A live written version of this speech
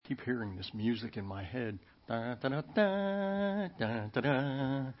keep hearing this music in my head. Da, da, da, da, da, da,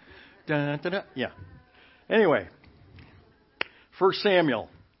 da, da, da, da. Yeah. Anyway, 1 Samuel,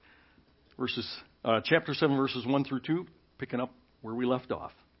 chapter 7, verses 1 through 2, picking up where we left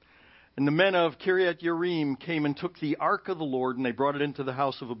off. And the men of Kiriath Yearim came and took the ark of the Lord, and they brought it into the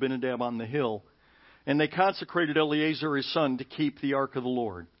house of Abinadab on the hill. And they consecrated Eleazar his son to keep the ark of the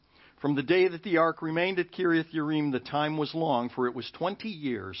Lord. From the day that the ark remained at Kiriath Yearim, the time was long, for it was 20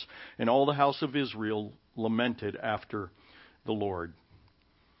 years, and all the house of Israel lamented after the Lord.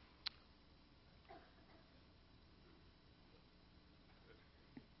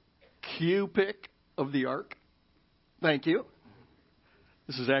 Cue pic of the ark. Thank you.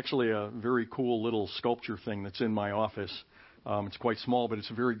 This is actually a very cool little sculpture thing that's in my office. It's quite small, but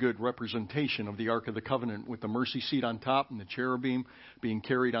it's a very good representation of the Ark of the Covenant with the mercy seat on top and the cherubim being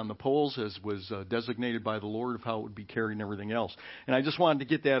carried on the poles as was designated by the Lord of how it would be carried and everything else. And I just wanted to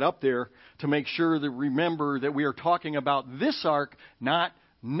get that up there to make sure that remember that we are talking about this ark, not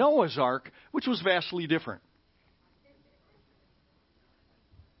Noah's ark, which was vastly different.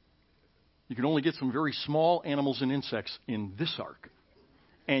 You can only get some very small animals and insects in this ark,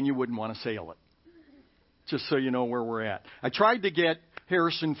 and you wouldn't want to sail it. Just so you know where we're at. I tried to get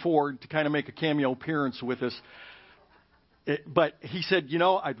Harrison Ford to kind of make a cameo appearance with us. But he said,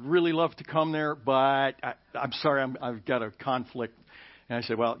 I'd really love to come there, but I'm sorry, I've got a conflict. And I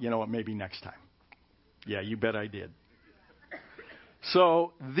said, well, you know what, maybe next time. Yeah, you bet I did.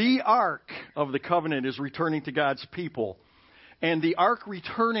 So the Ark of the Covenant is returning to God's people. And the ark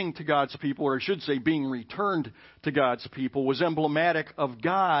returning to God's people, or I should say being returned to God's people, was emblematic of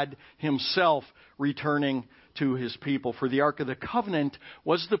God himself returning to his people. For the Ark of the Covenant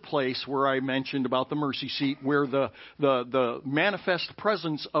was the place where I mentioned about the mercy seat, where the manifest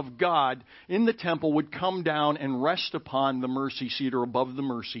presence of God in the temple would come down and rest upon the mercy seat or above the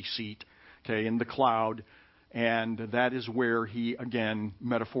mercy seat, in the cloud. And that is where he, again,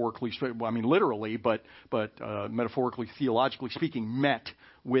 metaphorically, literally, but metaphorically, theologically speaking, met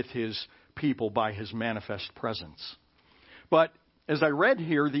with his people by his manifest presence. But as I read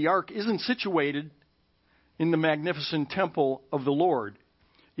here, the ark isn't situated in the magnificent temple of the Lord.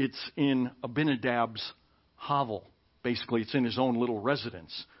 It's in Abinadab's hovel. Basically, it's in his own little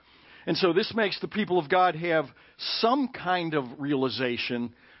residence. And so this makes the people of God have some kind of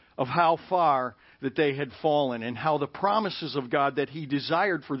realization of how far that they had fallen and how the promises of God that he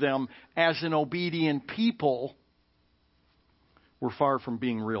desired for them as an obedient people were far from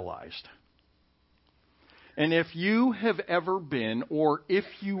being realized. And if you have ever been, or if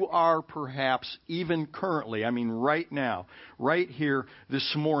you are perhaps even currently, right now, right here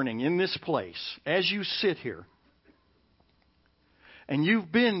this morning in this place, as you sit here, and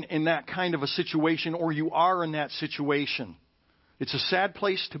you've been in that kind of a situation, or you are in that situation, it's a sad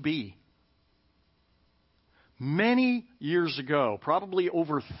place to be. Many years ago, probably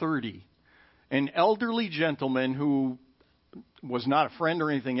over 30, an elderly gentleman who was not a friend or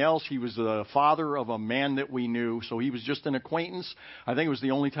anything else. He was the father of a man that we knew, so he was just an acquaintance. I think it was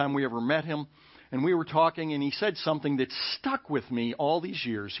the only time we ever met him. And we were talking, and he said something that stuck with me all these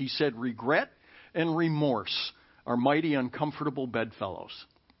years. He said, regret and remorse are mighty uncomfortable bedfellows.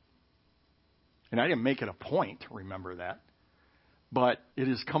 And I didn't make it a point to remember that. But it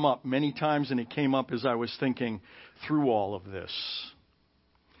has come up many times, and it came up as I was thinking through all of this.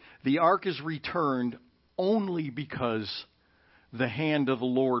 The ark is returned only because the hand of the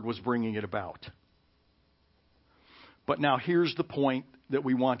Lord was bringing it about. But now here's the point that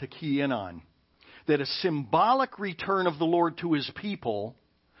we want to key in on. That a symbolic return of the Lord to his people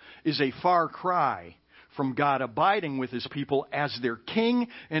is a far cry from God abiding with his people as their king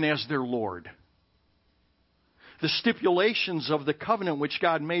and as their Lord. The stipulations of the covenant which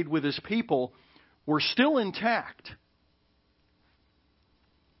God made with his people were still intact.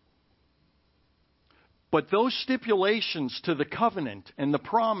 But those stipulations to the covenant and the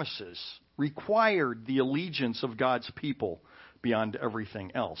promises required the allegiance of God's people beyond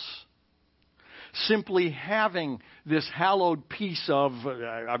everything else. Simply having this hallowed piece of,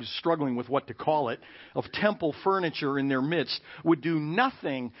 I was struggling with what to call it, of temple furniture in their midst would do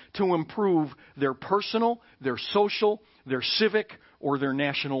nothing to improve their personal, their social, their civic, or their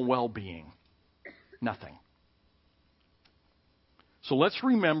national well-being. Nothing. So let's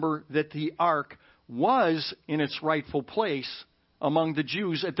remember that the ark was in its rightful place among the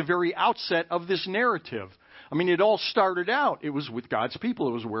Jews at the very outset of this narrative. It all started out, it was with God's people.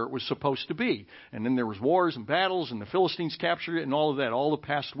 It was where it was supposed to be. And then there was wars and battles, and the Philistines captured it, and all of that, all the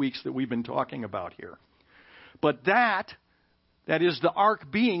past weeks that we've been talking about here. But that is the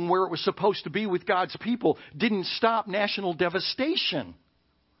ark being where it was supposed to be with God's people, didn't stop national devastation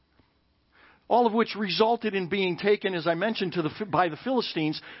all of which resulted in being taken, as I mentioned, by the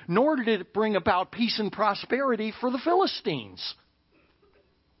Philistines, nor did it bring about peace and prosperity for the Philistines.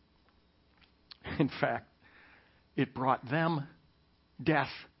 In fact, it brought them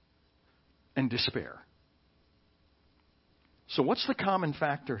death and despair. So what's the common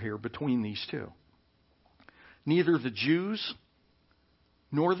factor here between these two? Neither the Jews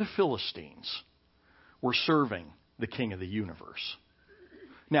nor the Philistines were serving the King of the universe.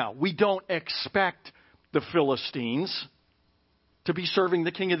 Now, we don't expect the Philistines to be serving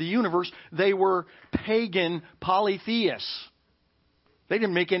the King of the universe. They were pagan polytheists. They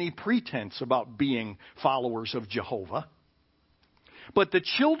didn't make any pretense about being followers of Jehovah. But the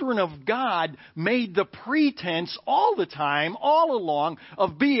children of God made the pretense all the time, all along,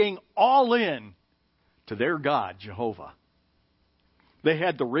 of being all in to their God, Jehovah. They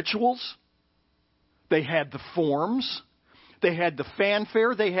had the rituals. They had the forms. They had the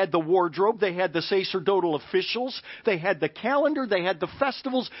fanfare. They had the wardrobe. They had the sacerdotal officials. They had the calendar. They had the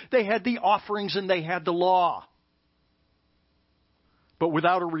festivals. They had the offerings, and they had the law. But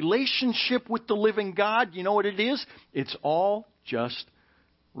without a relationship with the living God, you know what it is? It's all just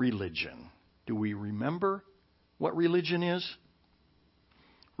religion. Do we remember what religion is?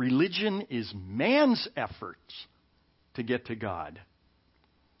 Religion is man's efforts to get to God.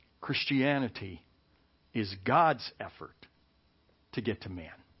 Christianity is God's effort to get to man.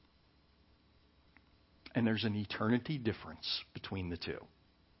 And there's an eternity difference between the two.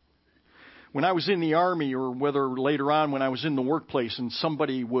 When I was in the Army, or whether later on when I was in the workplace, and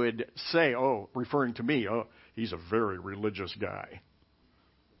somebody would say, referring to me, he's a very religious guy.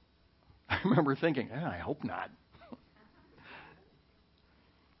 I remember thinking, I hope not.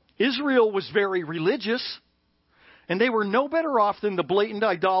 Israel was very religious, and they were no better off than the blatant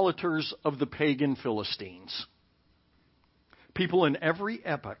idolaters of the pagan Philistines. People in every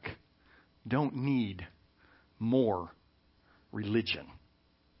epoch don't need more religion.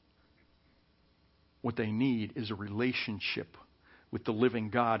 What they need is a relationship with the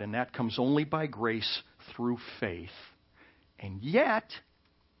living God, and that comes only by grace through faith. And yet,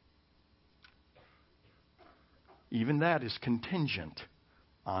 even that is contingent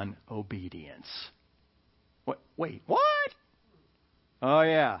on obedience. Wait, what? Oh,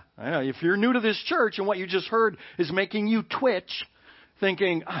 yeah. I know. If you're new to this church and what you just heard is making you twitch,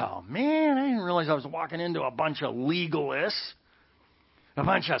 thinking, oh, man, I didn't realize I was walking into a bunch of legalists. A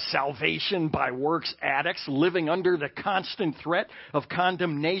bunch of salvation by works addicts living under the constant threat of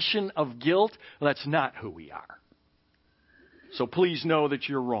condemnation, of guilt. That's not who we are. So please know that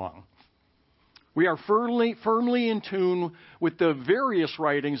you're wrong. We are firmly in tune with the various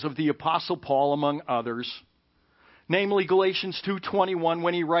writings of the Apostle Paul, among others. Namely, Galatians 2:21,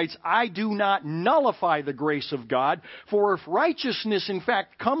 when he writes, I do not nullify the grace of God, for if righteousness, in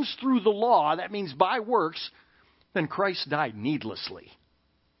fact, comes through the law, that means by works, then Christ died needlessly.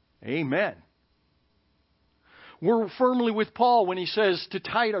 Amen. We're firmly with Paul when he says to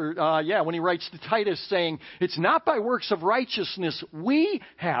Titus, when he writes to Titus saying, it's not by works of righteousness we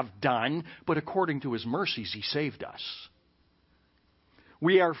have done, but according to his mercies he saved us.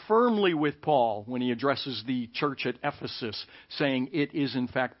 We are firmly with Paul when he addresses the church at Ephesus, saying it is in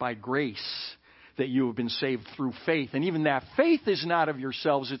fact by grace that you have been saved through faith. And even that faith is not of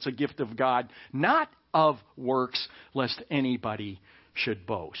yourselves, it's a gift of God, not of works, lest anybody should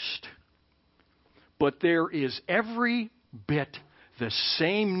boast. But there is every bit the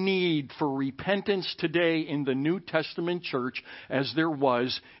same need for repentance today in the New Testament church as there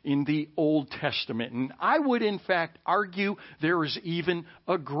was in the Old Testament. And I would in fact argue there is even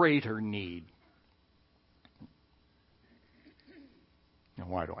a greater need. Now,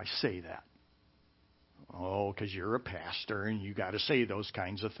 why do I say that? Oh, because you're a pastor and you got to say those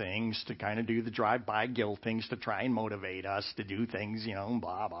kinds of things to kind of do the drive-by guilt things to try and motivate us to do things,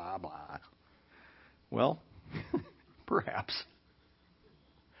 blah, blah, blah. Well, perhaps.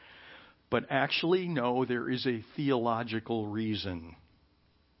 But actually, no, there is a theological reason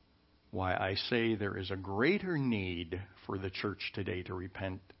why I say there is a greater need for the church today to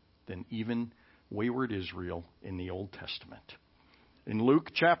repent than even wayward Israel in the Old Testament. In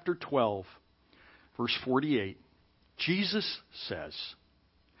Luke chapter 12, verse 48, Jesus says,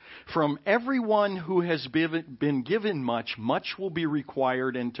 from everyone who has been given much, much will be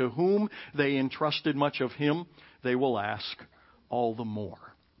required, and to whom they entrusted much of him, they will ask all the more.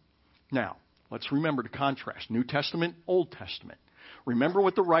 Now, let's remember to contrast New Testament, Old Testament. Remember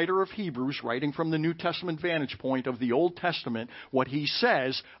what the writer of Hebrews, writing from the New Testament vantage point of the Old Testament, what he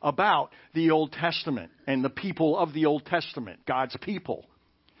says about the Old Testament and the people of the Old Testament, God's people.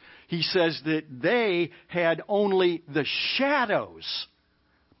 He says that they had only the shadows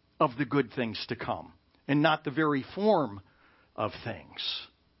of the good things to come, and not the very form of things.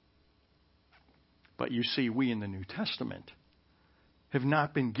 But you see, we in the New Testament have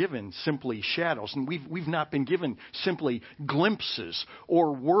not been given simply shadows, and we've not been given simply glimpses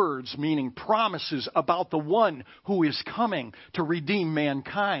or words, meaning promises about the one who is coming to redeem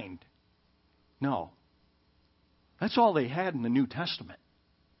mankind. No. That's all they had in the New Testament.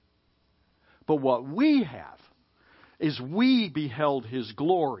 But what we have is we beheld His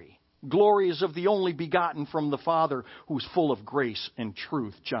glory. Glory is of the only begotten from the Father, who is full of grace and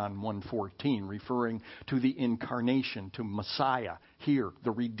truth. John 1:14, referring to the incarnation, to Messiah here, the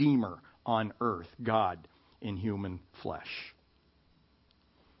Redeemer on earth, God in human flesh.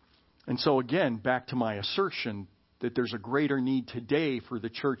 And so again, back to my assertion that there's a greater need today for the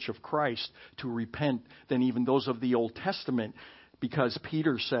Church of Christ to repent than even those of the Old Testament, because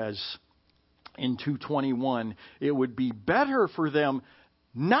Peter says in 2:21, it would be better for them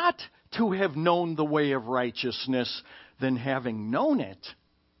not to have known the way of righteousness than, having known it,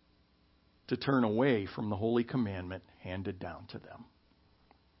 to turn away from the holy commandment handed down to them.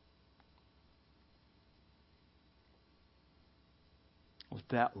 Let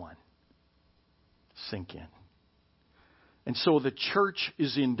that one sink in. And so the church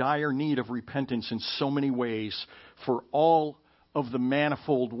is in dire need of repentance in so many ways, for all of the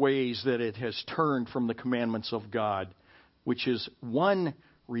manifold ways that it has turned from the commandments of God, which is one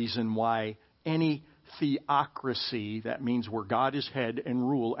reason why any theocracy, that means where God is head and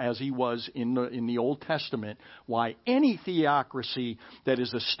rule as He was in the Old Testament, why any theocracy that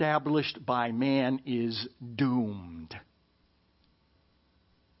is established by man is doomed.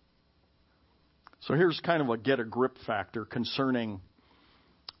 So here's kind of a get a grip factor concerning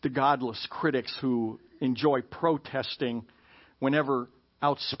the godless critics who enjoy protesting whenever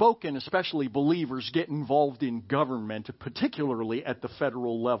outspoken, especially believers, get involved in government, particularly at the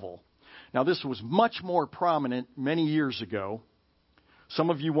federal level. Now, this was much more prominent many years ago. Some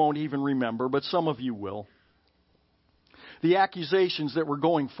of you won't even remember, but some of you will. The accusations that were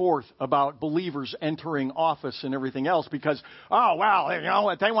going forth about believers entering office and everything else because, oh, well, you know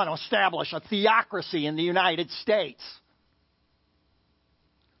what, they want to establish a theocracy in the United States.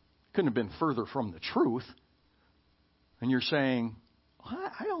 Couldn't have been further from the truth. And you're saying,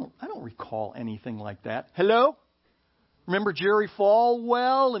 I don't recall anything like that. Hello? Remember Jerry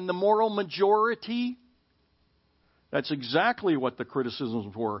Falwell and the moral majority? That's exactly what the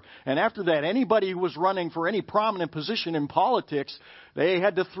criticisms were. And after that, anybody who was running for any prominent position in politics, they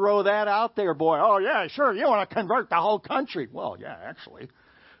had to throw that out there, boy. Oh, yeah, sure, you want to convert the whole country. Well, yeah, actually.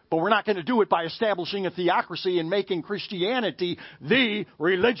 But we're not going to do it by establishing a theocracy and making Christianity the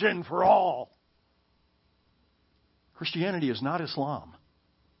religion for all. Christianity is not Islam.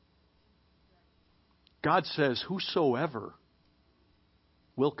 God says, whosoever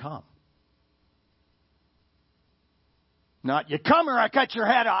will come. Not, you come or I cut your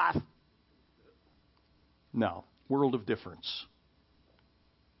head off. No, world of difference.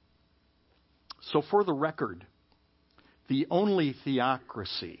 So for the record, the only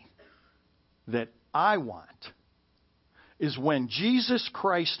theocracy that I want is when Jesus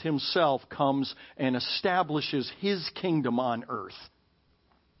Christ Himself comes and establishes His kingdom on earth.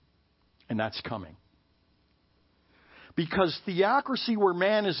 And that's coming. Because theocracy where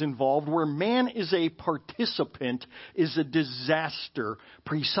man is involved, where man is a participant, is a disaster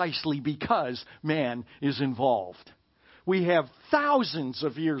precisely because man is involved. We have thousands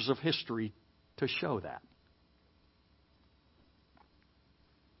of years of history to show that.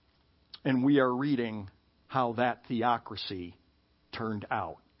 And we are reading how that theocracy turned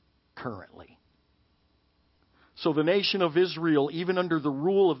out currently. So the nation of Israel, even under the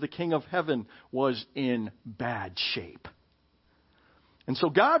rule of the King of Heaven, was in bad shape. And so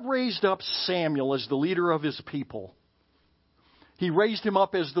God raised up Samuel as the leader of His people. He raised him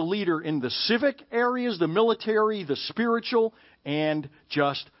up as the leader in the civic areas, the military, the spiritual, and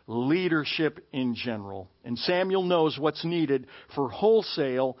just leadership in general. And Samuel knows what's needed for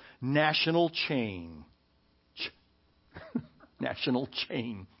wholesale national change. National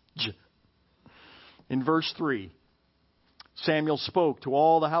change. In verse 3, Samuel spoke to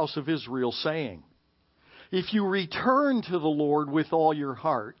all the house of Israel, saying, if you return to the Lord with all your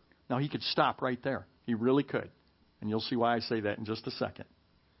heart. Now, he could stop right there. He really could. And you'll see why I say that in just a second.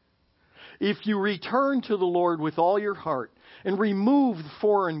 If you return to the Lord with all your heart and remove the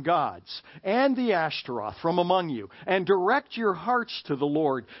foreign gods and the Ashtaroth from among you and direct your hearts to the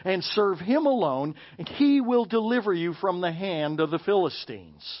Lord and serve Him alone, and He will deliver you from the hand of the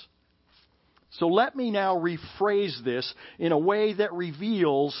Philistines. So let me now rephrase this in a way that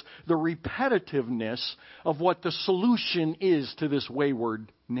reveals the repetitiveness of what the solution is to this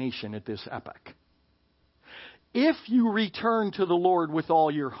wayward nation at this epoch. If you return to the Lord with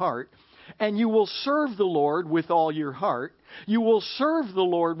all your heart, and you will serve the Lord with all your heart, you will serve the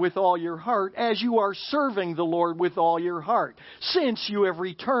Lord with all your heart as you are serving the Lord with all your heart, since you have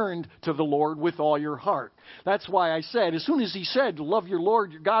returned to the Lord with all your heart. That's why I said, as soon as he said, love your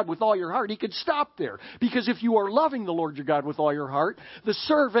Lord your God with all your heart, he could stop there. Because if you are loving the Lord your God with all your heart, the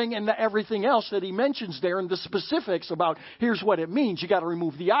serving and everything else that he mentions there and the specifics about here's what it means, you got to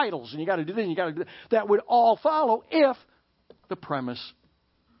remove the idols and you got to do this and you got to do that, that would all follow if the premise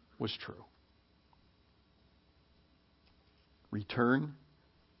was true. Return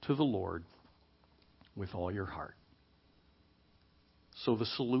to the Lord with all your heart. So the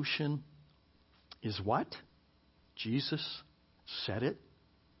solution is what? Jesus said it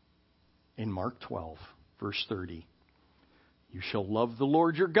in Mark 12, verse 30. You shall love the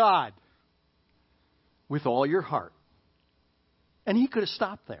Lord your God with all your heart. And he could have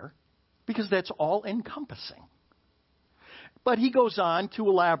stopped there because that's all encompassing. But he goes on to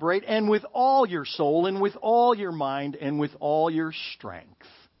elaborate, and with all your soul, and with all your mind, and with all your strength.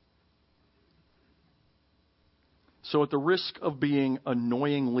 So at the risk of being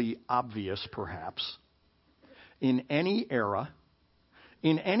annoyingly obvious, perhaps, in any era,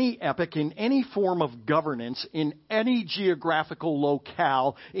 in any epoch, in any form of governance, in any geographical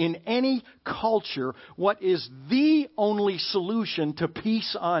locale, in any culture, what is the only solution to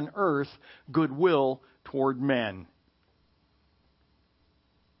peace on earth? Goodwill toward men.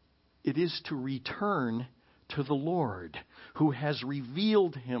 It is to return to the Lord, who has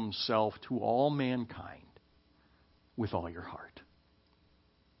revealed himself to all mankind with all your heart.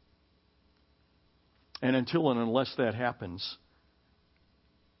 And until and unless that happens,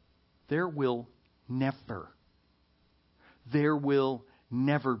 there will never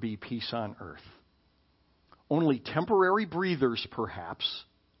be peace on earth. Only temporary breathers, perhaps,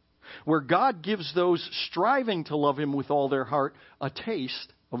 where God gives those striving to love him with all their heart a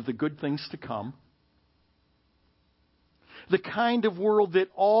taste of the good things to come. The kind of world that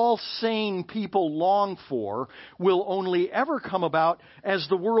all sane people long for will only ever come about as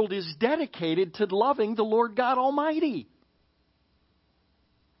the world is dedicated to loving the Lord God Almighty.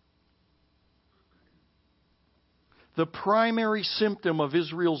 The primary symptom of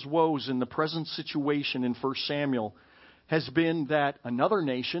Israel's woes in the present situation in 1 Samuel has been that another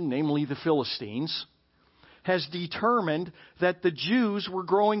nation, namely the Philistines, has determined that the Jews were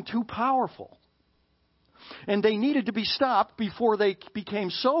growing too powerful. And they needed to be stopped before they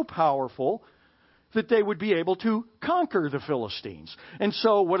became so powerful that they would be able to conquer the Philistines. And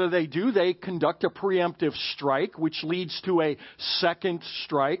so what do? They conduct a preemptive strike, which leads to a second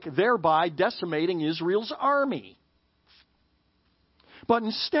strike, thereby decimating Israel's army. But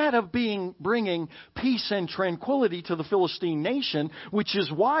instead of bringing peace and tranquility to the Philistine nation, which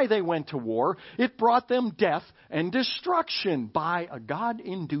is why they went to war, it brought them death and destruction by a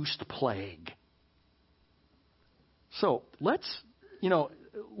God-induced plague. So let's,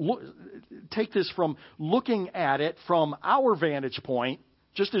 take this from looking at it from our vantage point,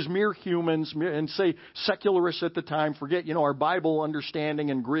 just as mere humans, and say secularists at the time, forget, our Bible understanding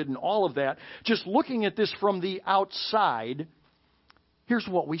and grid and all of that. Just looking at this from the outside, here's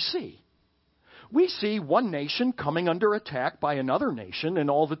what we see. We see one nation coming under attack by another nation and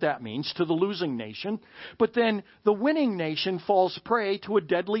all that means to the losing nation. But then the winning nation falls prey to a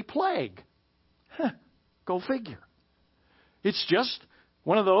deadly plague. Go figure. It's just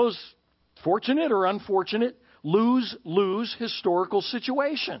one of those fortunate or unfortunate lose-lose historical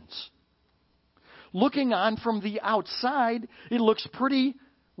situations. Looking on from the outside, it looks pretty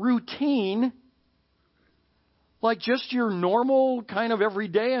routine, like just your normal kind of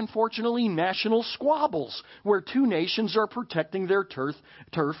everyday, unfortunately, national squabbles where two nations are protecting their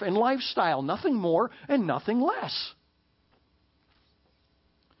turf and lifestyle. Nothing more and nothing less.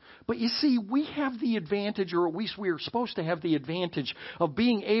 But you see, we have the advantage, or at least we are supposed to have the advantage of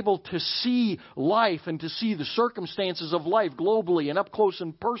being able to see life and to see the circumstances of life globally and up close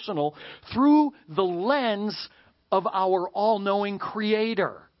and personal through the lens of our all-knowing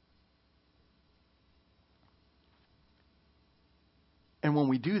Creator. And when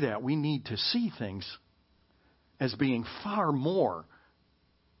we do that, we need to see things as being far more,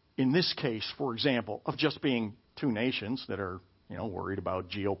 in this case, for example, of just being two nations that are, worried about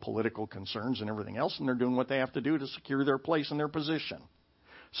geopolitical concerns and everything else, and they're doing what they have to do to secure their place and their position.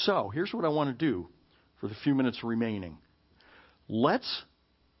 So, here's what I want to do for the few minutes remaining. Let's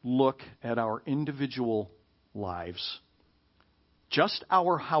look at our individual lives, just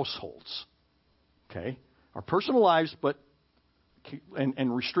our households, okay? Our personal lives,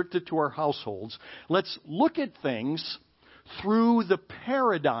 and restrict it to our households. Let's look at things through the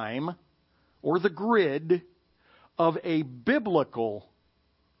paradigm or the grid of a biblical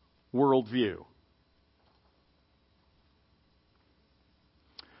worldview.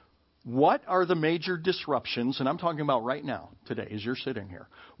 What are the major disruptions, and I'm talking about right now, today, as you're sitting here.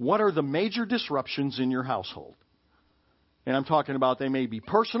 What are the major disruptions in your household? And I'm talking about they may be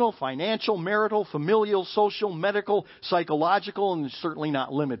personal, financial, marital, familial, social, medical, psychological, and certainly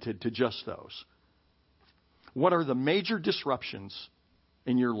not limited to just those. What are the major disruptions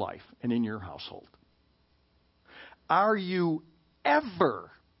in your life and in your household? Are you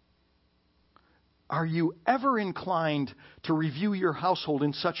ever inclined to review your household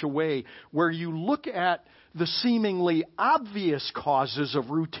in such a way where you look at the seemingly obvious causes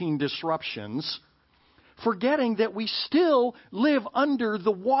of routine disruptions, forgetting that we still live under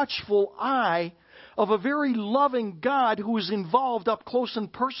the watchful eye of a very loving God who is involved up close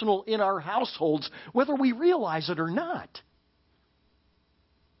and personal in our households, whether we realize it or not?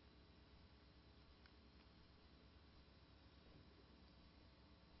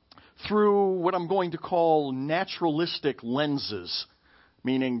 Through what I'm going to call naturalistic lenses,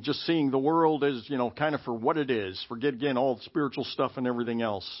 meaning just seeing the world as, kind of for what it is. Forget, again, all the spiritual stuff and everything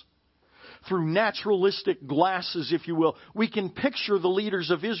else. Through naturalistic glasses, if you will, we can picture the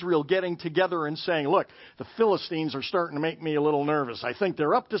leaders of Israel getting together and saying, look, the Philistines are starting to make me a little nervous. I think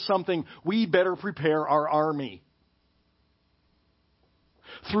they're up to something. We better prepare our army.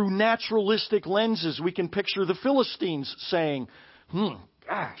 Through naturalistic lenses, we can picture the Philistines saying,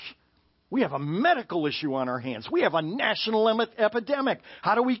 gosh, we have a medical issue on our hands. We have a national epidemic.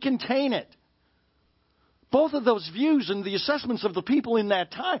 How do we contain it? Both of those views and the assessments of the people in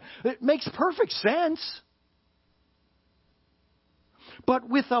that time, it makes perfect sense. But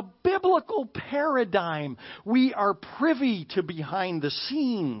with a biblical paradigm, we are privy to behind the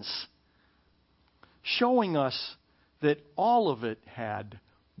scenes, showing us that all of it had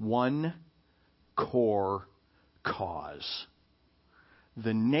one core cause.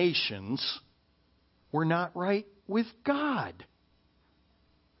 The nations were not right with God.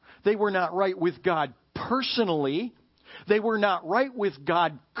 They were not right with God personally. They were not right with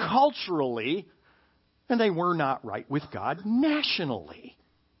God culturally. And they were not right with God nationally.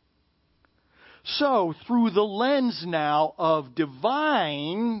 So, through the lens now of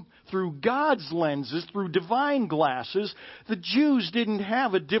divine, through God's lenses, through divine glasses, the Jews didn't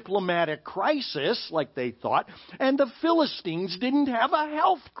have a diplomatic crisis like they thought, and the Philistines didn't have a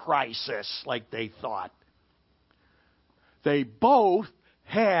health crisis like they thought. They both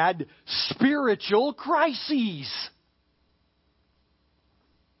had spiritual crises.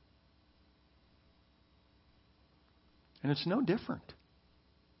 And it's no different.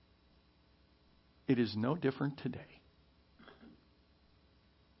 It is no different today.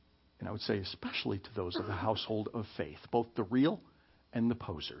 And I would say especially to those of the household of faith, both the real and the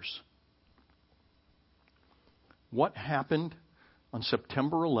posers. What happened on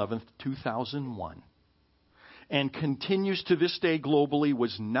September 11th, 2001, and continues to this day globally,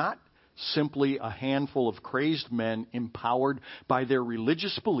 was not simply a handful of crazed men empowered by their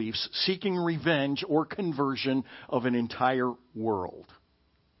religious beliefs seeking revenge or conversion of an entire world.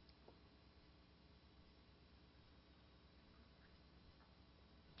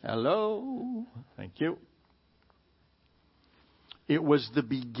 Hello. Thank you. It was the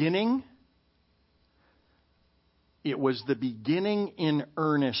beginning. It was the beginning in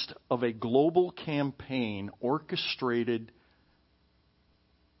earnest of a global campaign orchestrated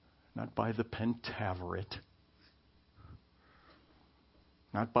not by the Pentaverate,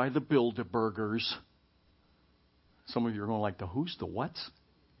 not by the Bilderbergers. Some of you are going like, the who's, the what's?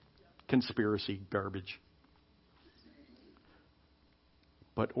 Conspiracy garbage.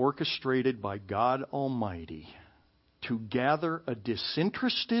 But orchestrated by God Almighty to gather a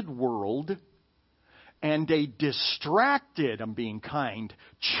disinterested world and a distracted, I'm being kind,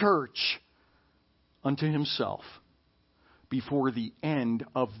 church unto himself before the end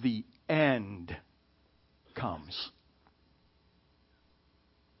of the end comes.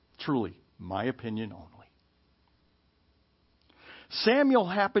 Truly, my opinion only. Samuel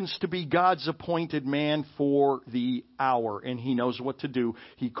happens to be God's appointed man for the hour, and he knows what to do.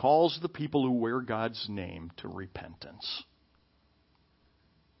 He calls the people who wear God's name to repentance.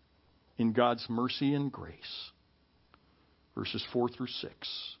 In God's mercy and grace. Verses 4 through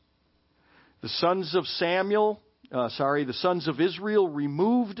 6. The sons of Israel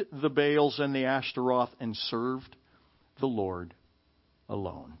removed the Baals and the Ashtaroth and served the Lord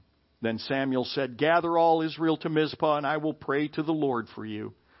alone. Then Samuel said, "Gather all Israel to Mizpah, and I will pray to the Lord for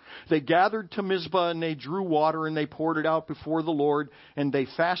you." They gathered to Mizpah, and they drew water, and they poured it out before the Lord, and they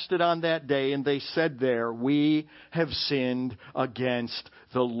fasted on that day, and they said there, "We have sinned against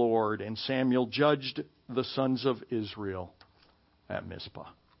the Lord." And Samuel judged the sons of Israel at Mizpah.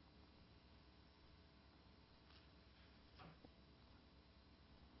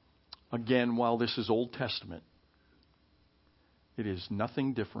 Again, while this is Old Testament, it is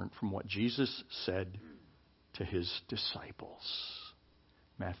nothing different from what Jesus said to his disciples.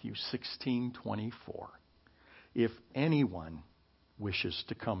 Matthew 16:24. If anyone wishes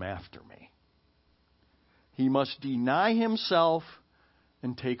to come after me, he must deny himself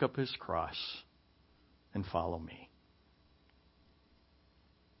and take up his cross and follow me.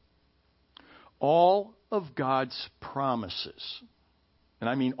 All of God's promises, and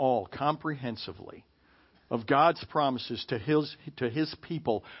I mean all, comprehensively, of God's promises to his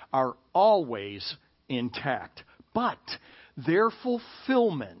people are always intact. But their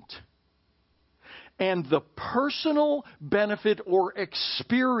fulfillment and the personal benefit or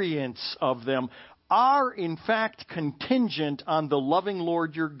experience of them are in fact contingent on the loving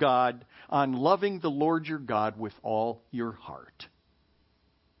Lord your God, on loving the Lord your God with all your heart.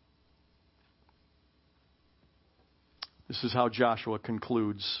 This is how Joshua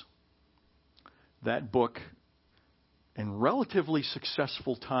concludes that book and relatively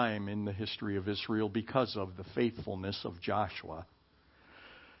successful time in the history of Israel because of the faithfulness of Joshua.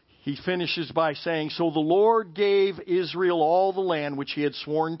 He finishes by saying, "So the Lord gave Israel all the land which he had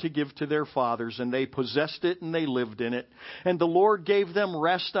sworn to give to their fathers, and they possessed it and they lived in it. And the Lord gave them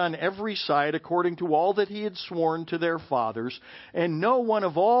rest on every side according to all that he had sworn to their fathers. And no one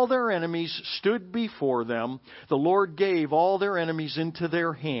of all their enemies stood before them. The Lord gave all their enemies into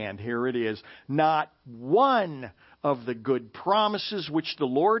their hand." Here it is. "Not one of the good promises which the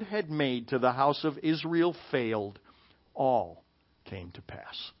Lord had made to the house of Israel failed. All came to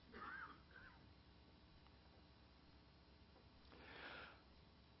pass."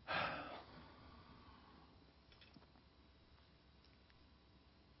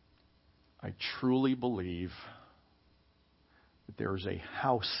 I truly believe that there is a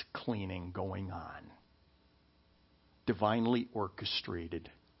house cleaning going on, divinely orchestrated.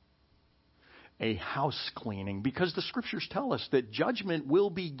 A house cleaning, because the Scriptures tell us that judgment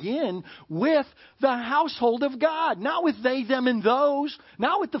will begin with the household of God. Not with they, them, and those,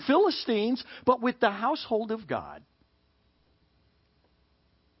 not with the Philistines, but with the household of God.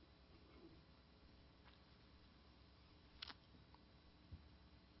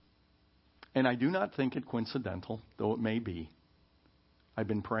 And I do not think it coincidental, though it may be. I've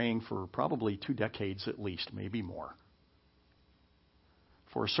been praying for probably 2 decades at least, maybe more,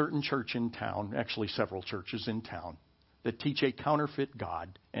 for a certain church in town, actually several churches in town, that teach a counterfeit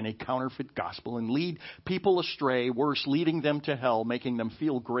God and a counterfeit gospel and lead people astray, worse, leading them to hell, making them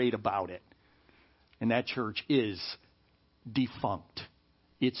feel great about it. And that church is defunct.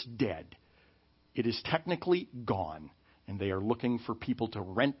 It's dead. It is technically gone. And they are looking for people to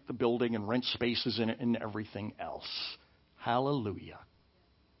rent the building and rent spaces in it and everything else. Hallelujah.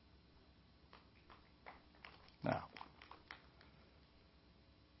 Now,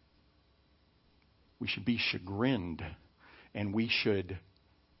 we should be chagrined, and we should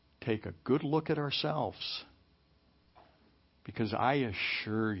take a good look at ourselves. Because I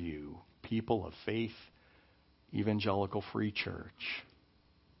assure you, people of faith, Evangelical Free Church,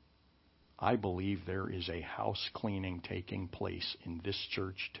 I believe there is a house cleaning taking place in this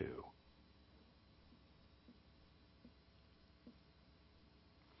church too.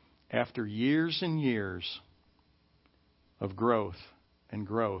 After years and years of growth and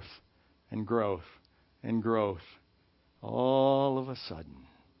growth and growth and growth, all of a sudden,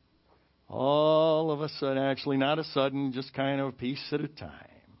 actually not a sudden, just kind of a piece at a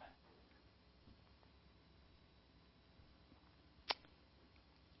time,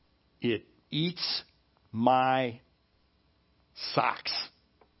 it eats my socks.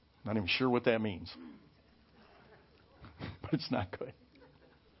 Not even sure what that means. But it's not good.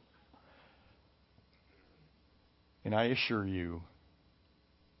 And I assure you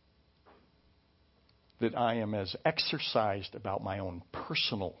that I am as exercised about my own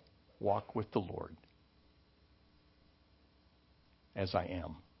personal walk with the Lord as I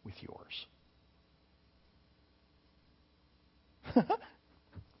am with yours.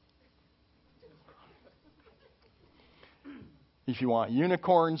 If you want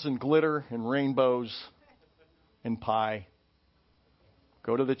unicorns and glitter and rainbows and pie,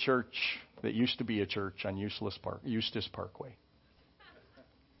 go to the church that used to be a church on Eustis Parkway.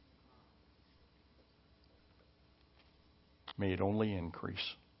 May it only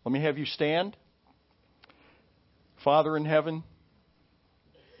increase. Let me have you stand. Father in heaven,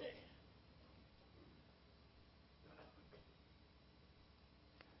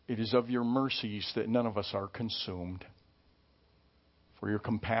 It is of your mercies that none of us are consumed. For your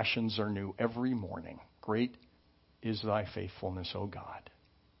compassions are new every morning. Great is thy faithfulness, O God.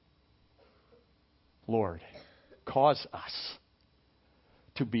 Lord, cause us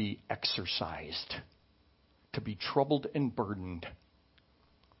to be exercised, to be troubled and burdened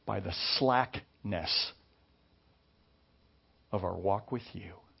by the slackness of our walk with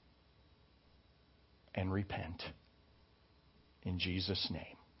you, and repent. In Jesus'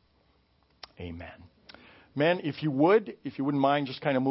 name, amen. Men, if you wouldn't mind just kind of moving